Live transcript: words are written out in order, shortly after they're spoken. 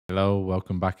Hello,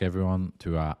 welcome back everyone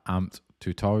to our AMPed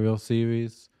tutorial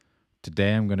series.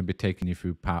 Today I'm going to be taking you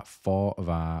through part 4 of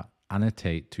our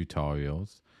Annotate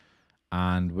tutorials.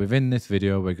 And within this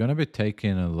video, we're going to be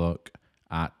taking a look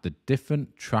at the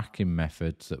different tracking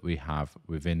methods that we have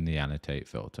within the Annotate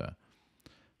filter.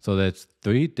 So there's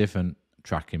 3 different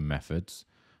tracking methods.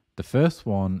 The first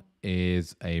one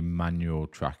is a manual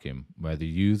tracking, where the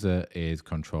user is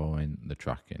controlling the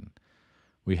tracking.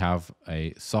 We have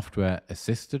a software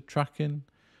assisted tracking,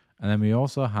 and then we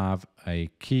also have a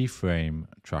keyframe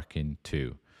tracking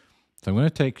too. So I'm going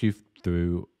to take you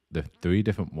through the 3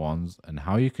 different ones and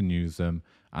how you can use them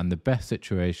and the best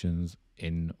situations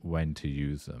in when to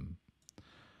use them.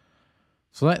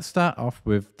 So let's start off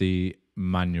with the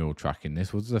manual tracking.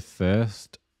 This was the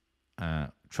first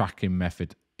tracking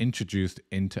method introduced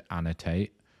into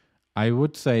Annotate. I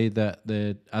would say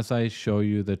that as I show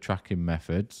you the tracking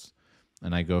methods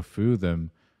and I go through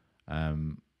them,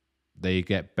 they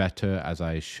get better as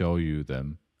I show you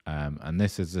them. And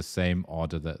this is the same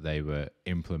order that they were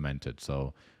implemented.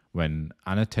 So when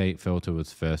Annotate filter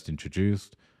was first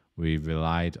introduced, we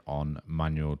relied on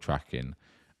manual tracking.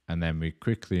 And then we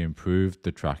quickly improved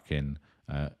the tracking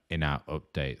in our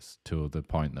updates to the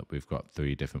point that we've got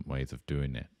 3 different ways of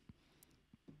doing it.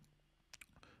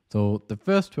 So the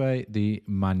first way, the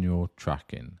manual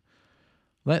tracking.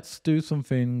 Let's do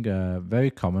something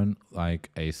very common like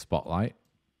a spotlight.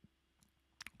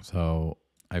 So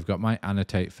I've got my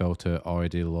Annotate filter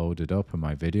already loaded up and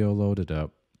my video loaded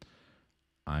up.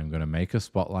 I'm going to make a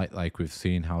spotlight like we've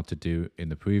seen how to do in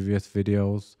the previous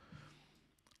videos,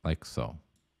 like so.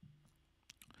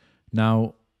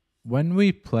 Now, when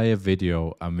we play a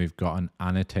video and we've got an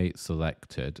Annotate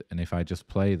selected, and if I just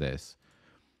play this,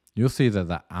 you'll see that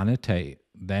the Annotate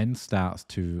then starts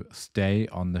to stay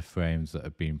on the frames that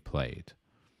have been played.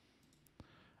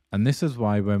 And this is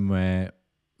why when we're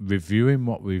reviewing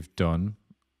what we've done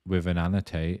with an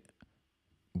Annotate,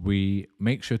 we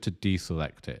make sure to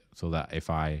deselect it so that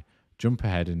if I jump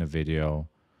ahead in a video,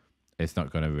 it's not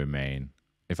going to remain.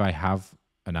 If I have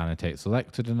an Annotate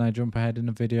selected and I jump ahead in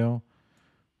a video,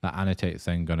 that Annotate is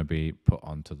then going to be put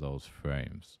onto those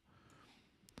frames.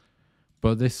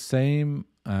 But this same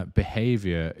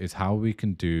behavior is how we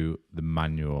can do the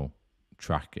manual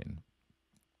tracking.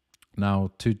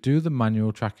 Now, to do the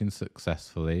manual tracking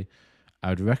successfully, I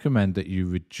would recommend that you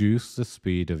reduce the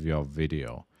speed of your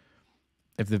video.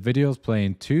 If the video is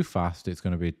playing too fast, it's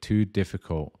going to be too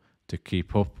difficult to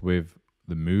keep up with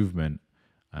the movement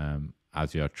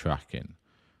as you're tracking.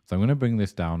 So I'm going to bring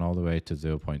this down all the way to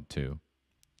 0.2.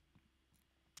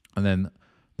 And then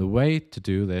the way to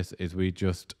do this is we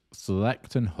just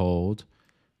select and hold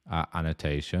our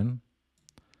annotation.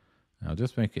 I'll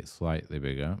just make it slightly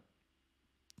bigger.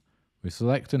 We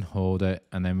select and hold it,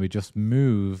 and then we just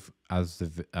move as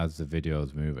the video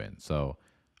is moving. So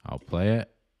I'll play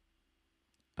it,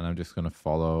 and I'm just going to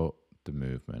follow the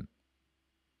movement.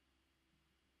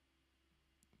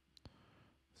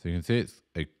 So you can see it's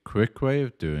a quick way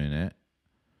of doing it.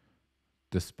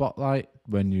 The spotlight,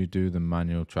 when you do the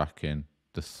manual tracking,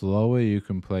 the slower you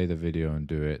can play the video and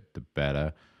do it, the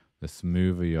better. The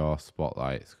smoother your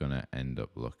spotlight is going to end up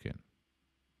looking.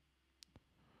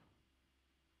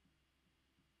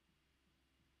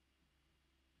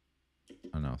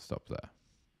 And I'll stop there.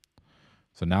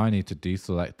 So now I need to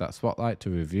deselect that spotlight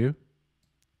to review.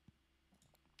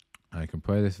 I can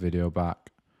play this video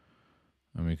back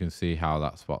and we can see how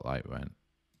that spotlight went.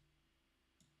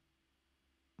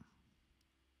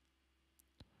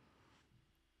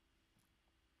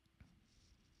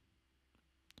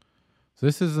 So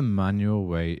this is a manual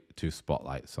way to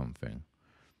spotlight something.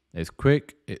 It's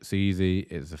quick, it's easy,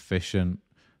 it's efficient,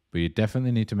 but you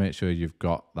definitely need to make sure you've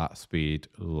got that speed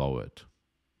lowered.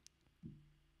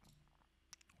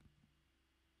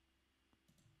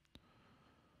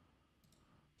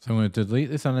 So I'm going to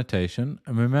delete this annotation,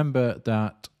 and remember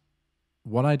that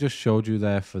what I just showed you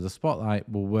there for the spotlight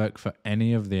will work for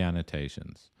any of the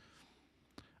annotations.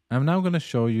 I'm now going to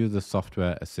show you the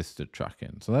software assisted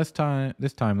tracking. So this time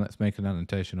let's make an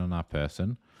annotation on our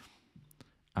person,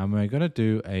 and we're going to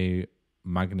do a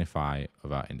magnify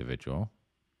of our individual.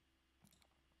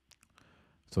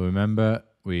 So remember,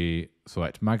 we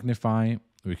select magnify,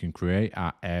 we can create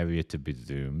our area to be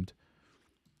zoomed.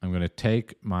 I'm going to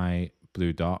take my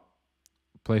blue dot,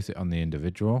 place it on the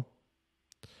individual.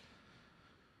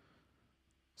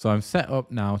 So I'm set up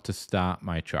now to start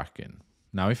my tracking.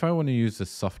 Now, if I want to use the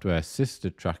software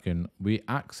assisted tracking, we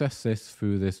access this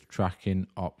through this tracking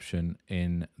option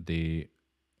in the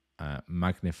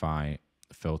magnify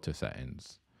filter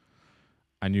settings.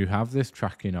 And you have this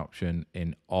tracking option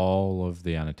in all of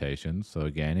the annotations. So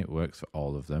again, it works for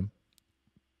all of them.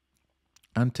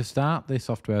 And to start the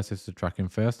software assisted tracking,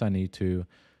 first I need to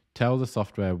tell the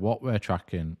software what we're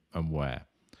tracking and where.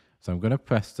 So I'm going to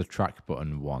press the track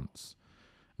button once.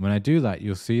 When I do that,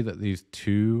 you'll see that these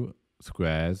two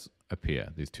squares appear,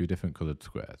 these two different colored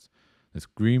squares. This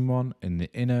green one in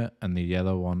the inner and the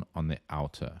yellow one on the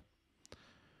outer.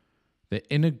 The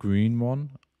inner green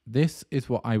one, this is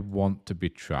what I want to be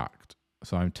tracked.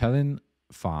 So I'm telling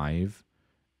 5,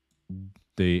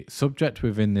 the subject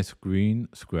within this green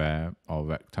square or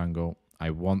rectangle, I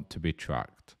want to be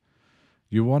tracked.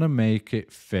 You want to make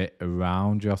it fit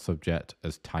around your subject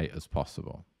as tight as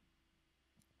possible.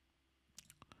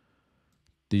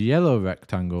 The yellow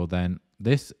rectangle then,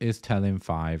 this is telling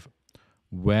 5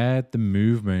 where the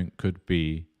movement could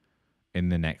be in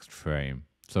the next frame.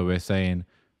 So we're saying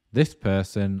this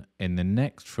person in the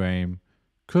next frame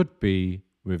could be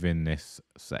within this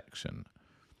section.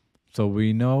 So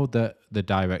we know that the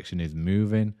direction is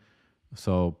moving.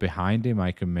 So behind him,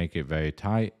 I can make it very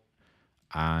tight.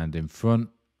 And in front,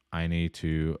 I need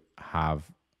to have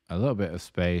a little bit of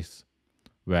space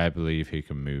where I believe he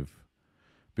can move.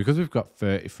 Because we've got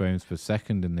 30 frames per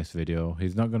second in this video,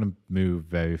 he's not going to move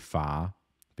very far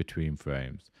between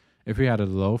frames. If we had a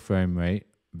low frame rate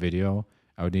video,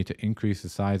 I would need to increase the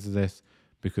size of this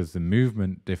because the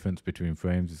movement difference between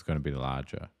frames is going to be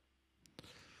larger.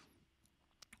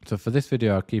 So for this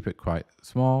video, I'll keep it quite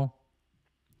small.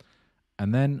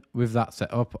 And then with that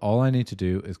set up, all I need to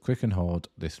do is click and hold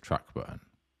this track button.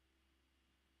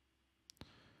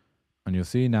 And you'll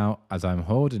see now, as I'm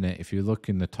holding it, if you look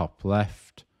in the top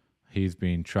left, he's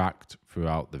being tracked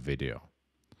throughout the video.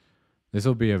 This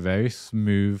will be a very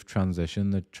smooth transition.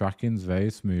 The tracking's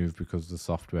very smooth because the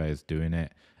software is doing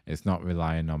it. It's not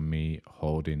relying on me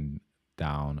holding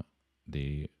down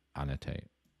the Annotate.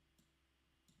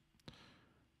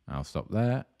 I'll stop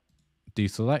there,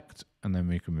 deselect, and then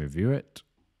we can review it.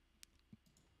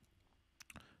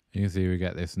 You can see we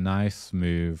get this nice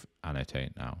smooth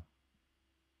Annotate now.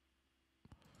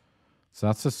 So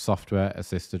that's the software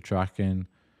assisted tracking.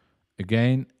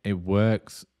 Again, it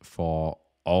works for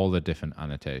all the different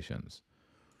annotations.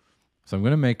 So I'm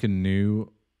going to make a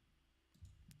new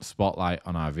spotlight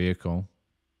on our vehicle.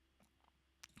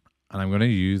 And I'm going to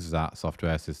use that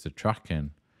software assisted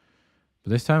tracking.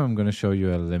 But this time I'm going to show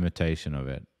you a limitation of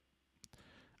it.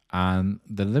 And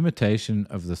the limitation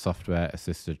of the software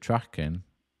assisted tracking,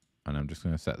 and I'm just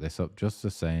going to set this up just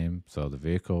the same. So the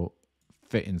vehicle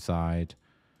fit inside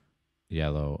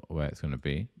yellow where it's going to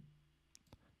be.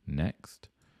 Next.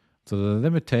 So the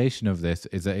limitation of this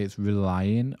is that it's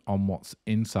relying on what's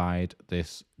inside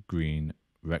this green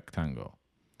rectangle.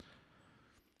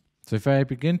 So if I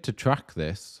begin to track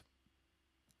this,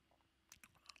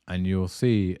 and you'll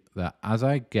see that as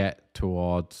I get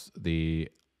towards the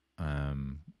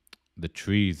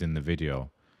trees in the video,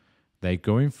 they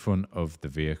go in front of the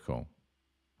vehicle.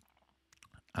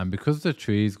 And because the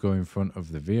trees go in front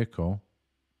of the vehicle,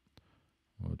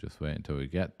 we'll just wait until we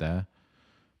get there.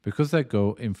 Because they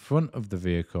go in front of the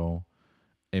vehicle,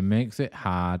 it makes it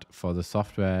hard for the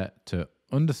software to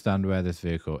understand where this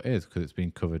vehicle is because it's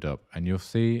been covered up. And you'll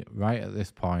see right at this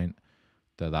point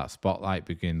that that spotlight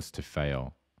begins to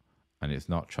fail and it's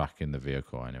not tracking the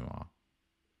vehicle anymore.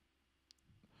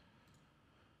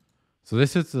 So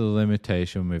this is the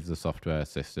limitation with the software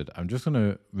assisted. I'm just going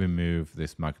to remove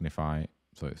this magnify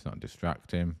so it's not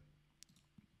distracting.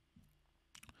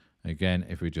 Again,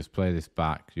 if we just play this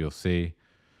back, you'll see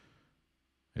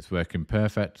it's working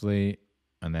perfectly,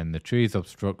 and then the trees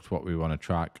obstruct what we want to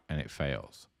track and it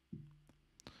fails.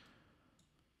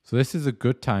 So this is a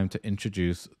good time to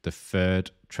introduce the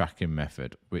third tracking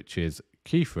method, which is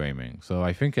keyframing. So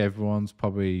I think everyone's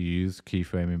probably used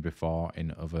keyframing before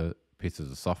in other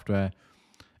pieces of software.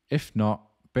 If not,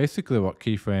 basically what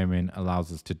keyframing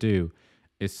allows us to do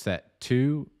is set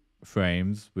 2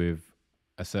 frames with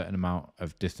a certain amount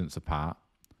of distance apart.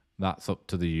 That's up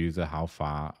to the user how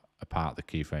far apart the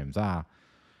keyframes are.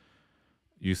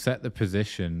 You set the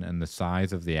position and the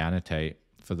size of the annotate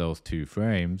for those 2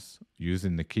 frames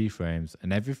using the keyframes,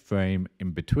 and every frame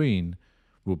in between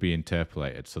will be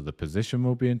interpolated. So the position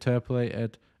will be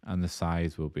interpolated and the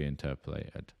size will be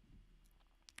interpolated.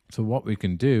 So what we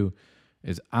can do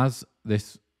is, as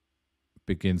this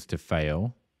begins to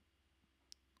fail,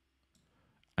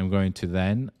 I'm going to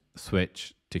then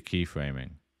switch to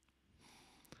keyframing.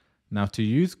 Now to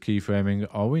use keyframing,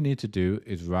 all we need to do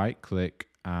is right click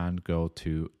and go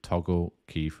to toggle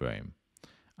keyframe.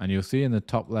 And you'll see in the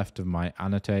top left of my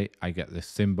annotate, I get this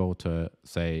symbol to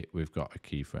say we've got a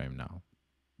keyframe now.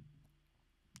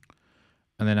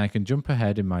 And then I can jump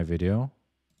ahead in my video,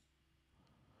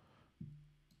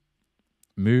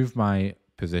 move my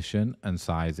position and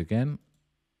size again,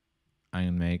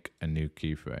 and make a new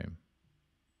keyframe.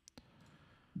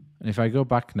 And if I go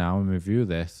back now and review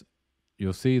this,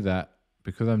 you'll see that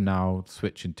because I'm now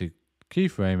switching to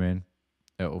keyframing,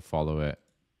 it will follow it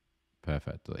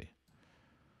perfectly.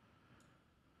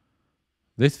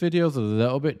 This video is a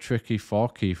little bit tricky for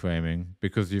keyframing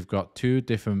because you've got two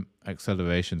different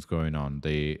accelerations going on.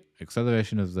 The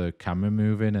acceleration of the camera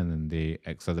moving and then the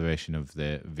acceleration of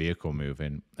the vehicle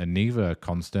moving, and neither are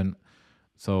constant.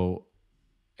 So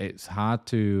it's hard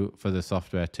for the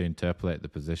software to interpolate the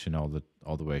position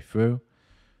all the way through.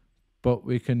 But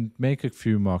we can make a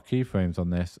few more keyframes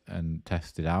on this and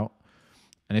test it out.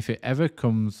 And if it ever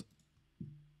comes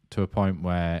to a point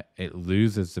where it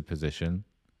loses the position,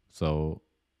 so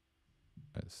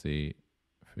let's see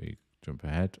if we jump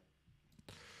ahead.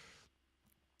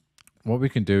 What we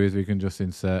can do is we can just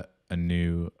insert a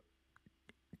new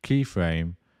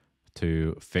keyframe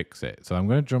to fix it. So I'm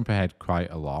going to jump ahead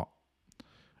quite a lot,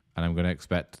 and I'm going to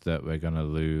expect that we're going to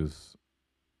lose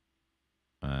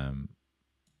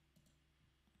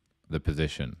the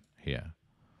position here.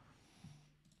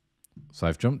 So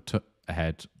I've jumped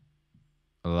ahead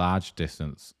a large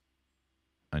distance,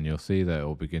 and you'll see that it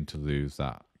will begin to lose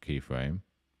that keyframe.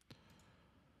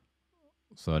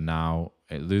 So now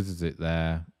it loses it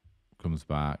there, comes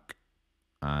back,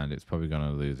 and it's probably going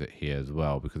to lose it here as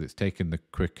well because it's taken the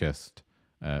quickest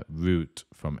route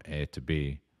from A to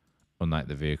B, unlike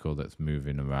the vehicle that's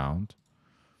moving around.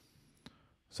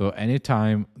 So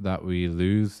anytime that we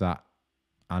lose that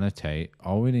annotate,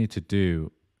 all we need to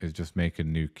do is just make a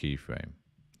new keyframe.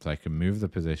 So I can move the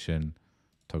position,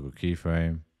 toggle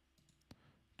keyframe,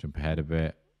 jump ahead a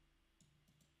bit,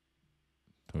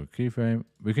 toggle keyframe.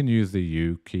 We can use the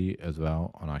U key as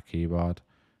well on our keyboard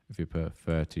if you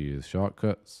prefer to use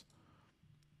shortcuts.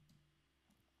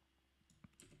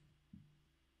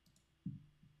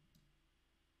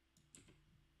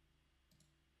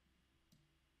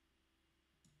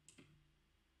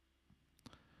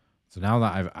 So now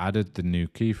that I've added the new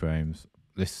keyframes,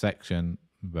 this section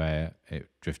where it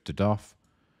drifted off,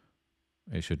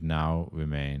 it should now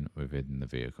remain within the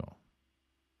vehicle.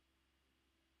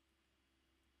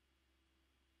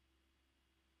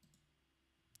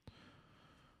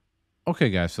 Okay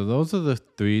guys, so those are the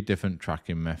three different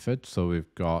tracking methods. So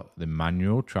we've got the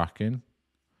manual tracking,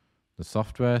 the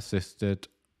software assisted,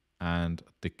 and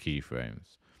the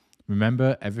keyframes.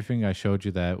 Remember, everything I showed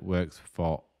you there works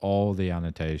for all the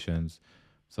annotations.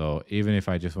 So even if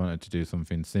I just wanted to do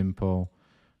something simple,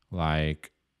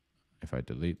 like if I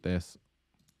delete this,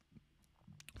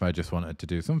 if I just wanted to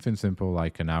do something simple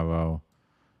like an arrow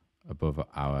above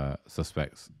our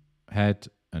suspect's head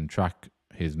and track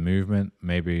his movement,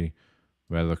 maybe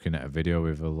we're looking at a video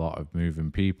with a lot of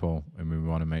moving people and we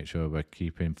want to make sure we're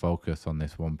keeping focus on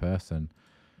this one person.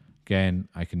 Again,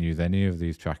 I can use any of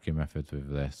these tracking methods with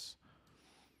this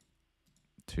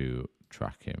to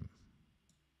track him.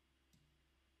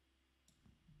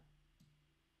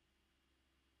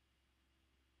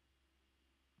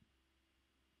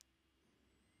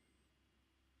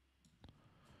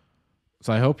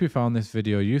 So I hope you found this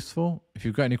video useful. If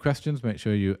you've got any questions, make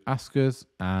sure you ask us,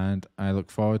 and I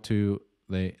look forward to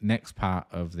the next part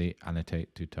of the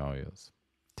Annotate tutorials.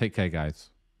 Take care, guys.